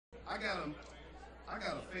I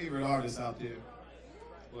got a favorite artist out there.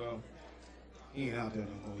 Well, he ain't out there no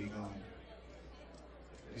more. He gone.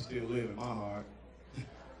 He still live in my heart.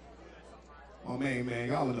 My man,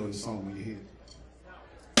 y'all know this song when you hear it.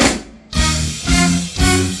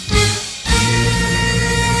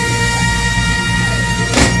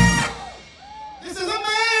 This is a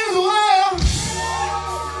man's world.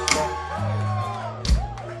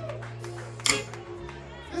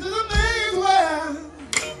 This is a man's world.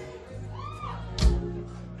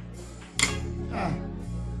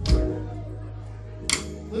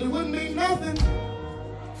 But it wouldn't be nothing.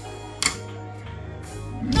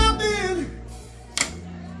 Nothing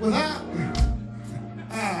without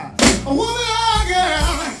a woman or a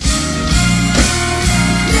girl.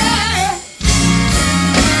 Yeah.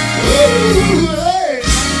 Ooh, hey.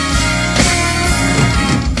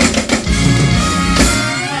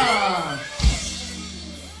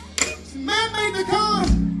 Man made the car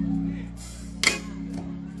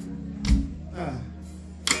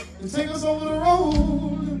to take us over the road.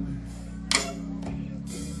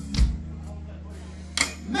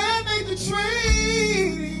 Man made the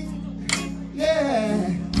train,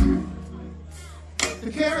 yeah,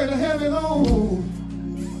 to carry the heavy load.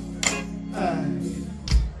 Man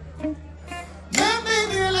made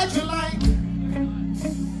the electric light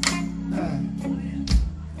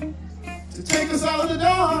to take us out of the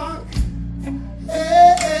dark.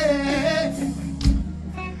 Yeah.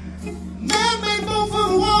 Man made both of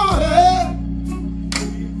the water,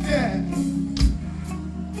 yeah,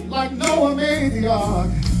 like Noah made the ark.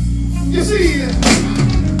 You see,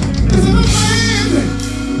 this is a man's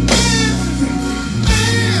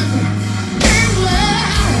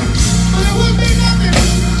life, but it would be nothing.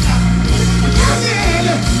 Nothing.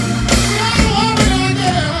 Without a woman or a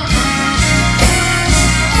girl.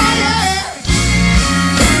 Oh yeah.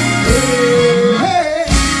 Hey.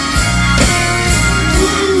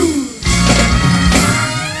 Ooh.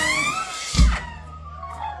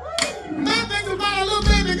 Man thinks about a little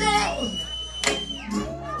baby girl.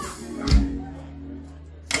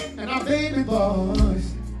 And our baby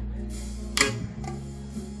boys.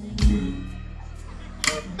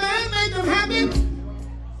 Man make them happy.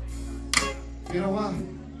 You know why?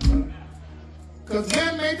 Cause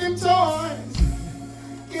man made them toys.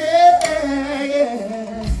 Yeah,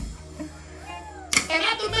 yeah. And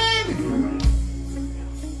after man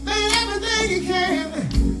made everything he can.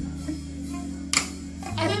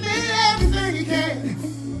 And he made everything he can.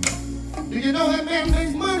 Do you know that man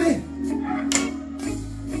makes money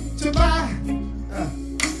to buy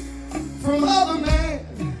from other men?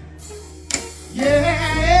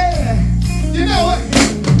 Yeah, you know what?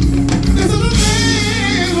 This is a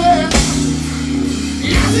man's world.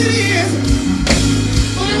 Yes, it is.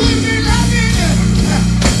 But it wouldn't be nothing.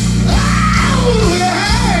 Oh,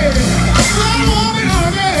 yeah. Not a woman or a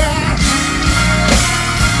girl.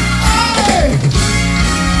 Hey.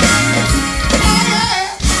 Oh, yeah.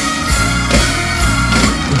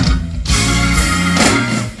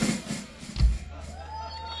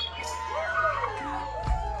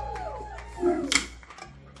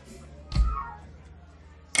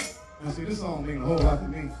 Now see, this song means a whole lot to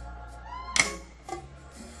me.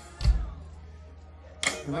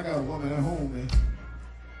 And I got a woman at home that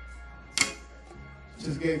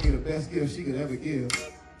just gave me the best gift she could ever give.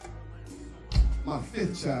 My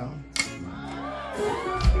 5th child.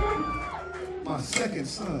 My 2nd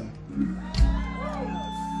son.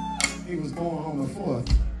 He was born on the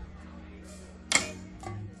 4th.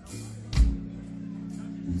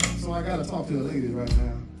 So I gotta talk to the ladies right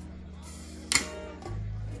now.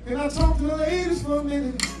 Can I talk to the ladies for a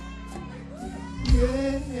minute?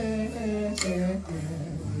 Yeah.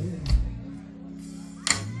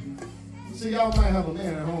 See, y'all might have a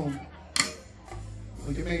man at home,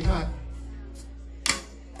 but you may not.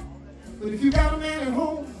 But if you got a man at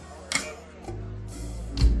home,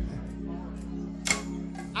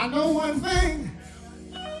 I know one thing.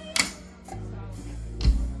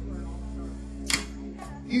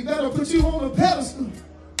 He better put you on a pedestal.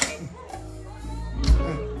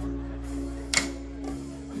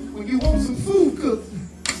 When you want some food cooked,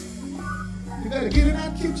 you better get in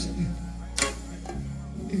that kitchen.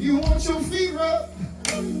 If you want your feet rubbed,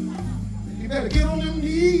 you better get on them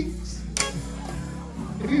knees.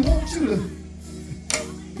 If you want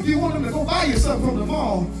him to go buy you something from the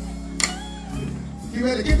mall, you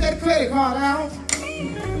better get that credit card out.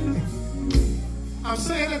 I'm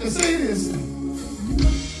saying that to say this.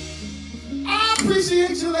 I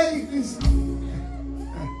appreciate you ladies.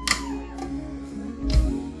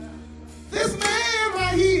 This man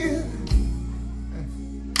right here,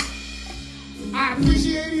 I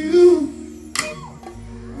appreciate you.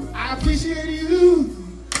 I I appreciate you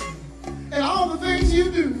and all the things you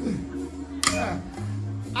do.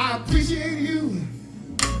 I appreciate you,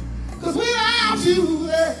 because without you,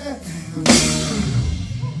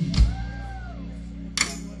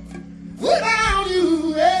 without you,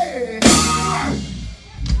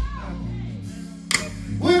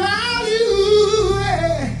 without you,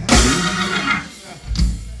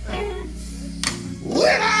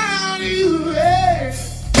 without you,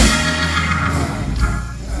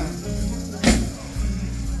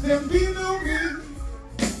 there'd be no me,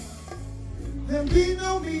 there'd be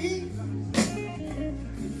no me,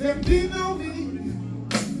 there'd be no me,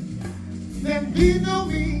 there'd be no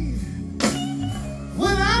me,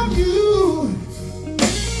 without you,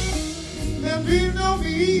 there'd be no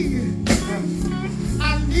me. I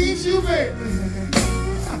need you, baby,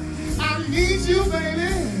 I need you, baby.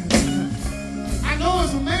 I know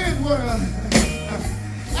it's a man's world,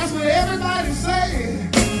 that's what everybody say,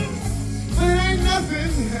 but it ain't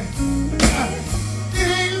nothing, it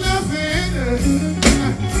ain't nothing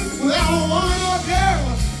without a woman or a girl,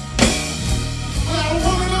 without a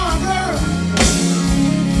woman or a girl,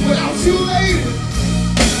 without you, lady,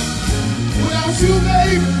 without you,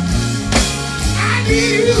 baby. I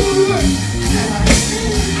need you,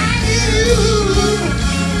 I need you,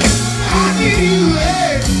 I need you,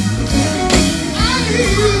 hey. I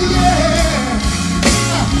need you, yeah.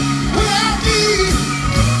 Without me,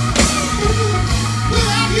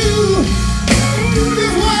 without you,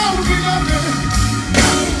 this world would be nothing.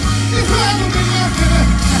 This world would be nothing.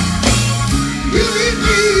 You need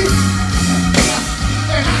me,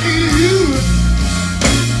 and I need you.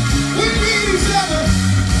 We need each other.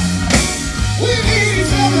 We need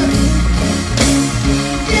each other.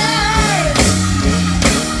 Yeah.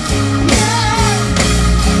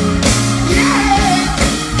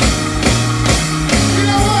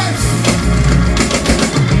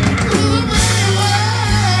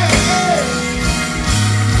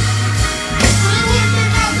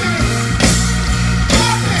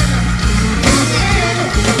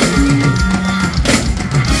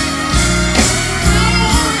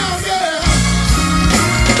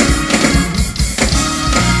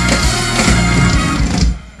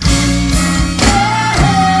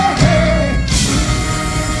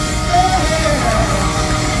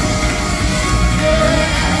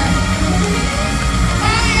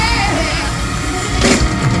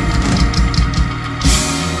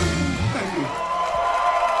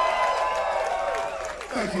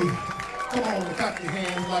 Thank you. Come on, clap your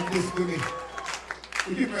hands like this with me.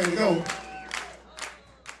 We're getting ready to go.